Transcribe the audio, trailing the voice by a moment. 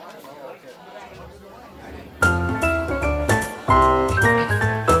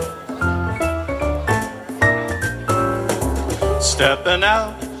Stepping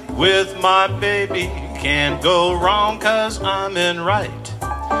out with my baby, can't go wrong 'cause I'm in right.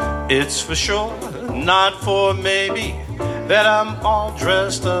 It's for sure, not for maybe, that I'm all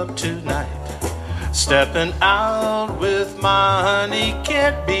dressed up tonight. Stepping out with my honey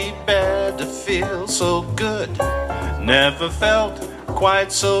can't be bad to feel so good. Never felt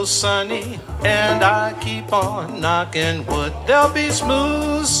quite so sunny, and I keep on knocking wood. There'll be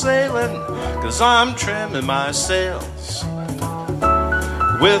smooth sailing 'cause I'm trimming my sails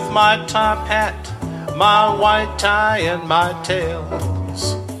with my top hat, my white tie, and my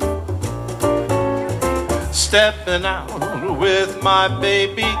tails. Stepping out with my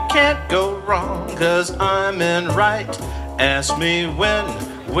baby can't go wrong 'cause I'm in right. Ask me when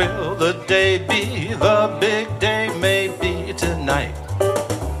will the day be? The big day may be tonight.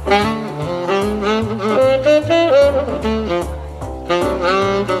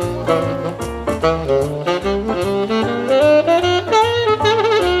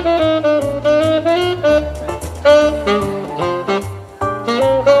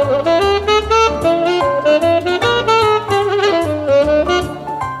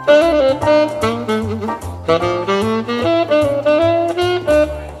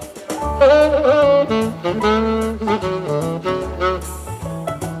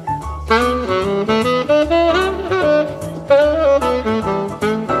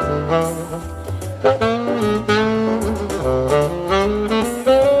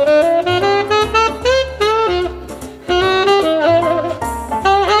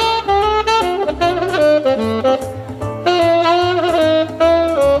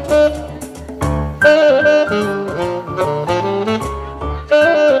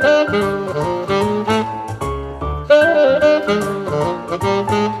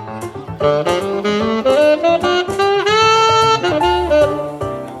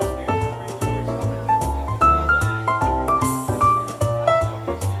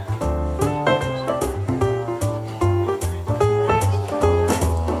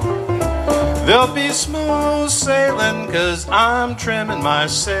 There'll be smooth sailing 'cause I'm trimming my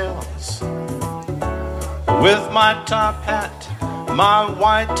sails with my top hat, my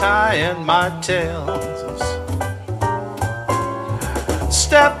white tie, and my tails.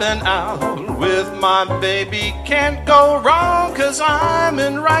 Stepping out with my baby can't go wrong 'cause I'm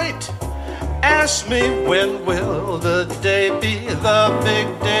in right. Ask me when will the day be? The big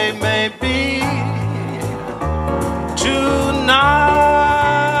day may be tonight.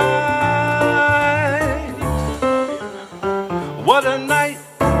 What a night.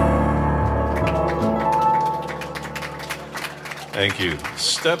 Thank you.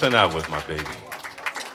 Stepping out with my baby.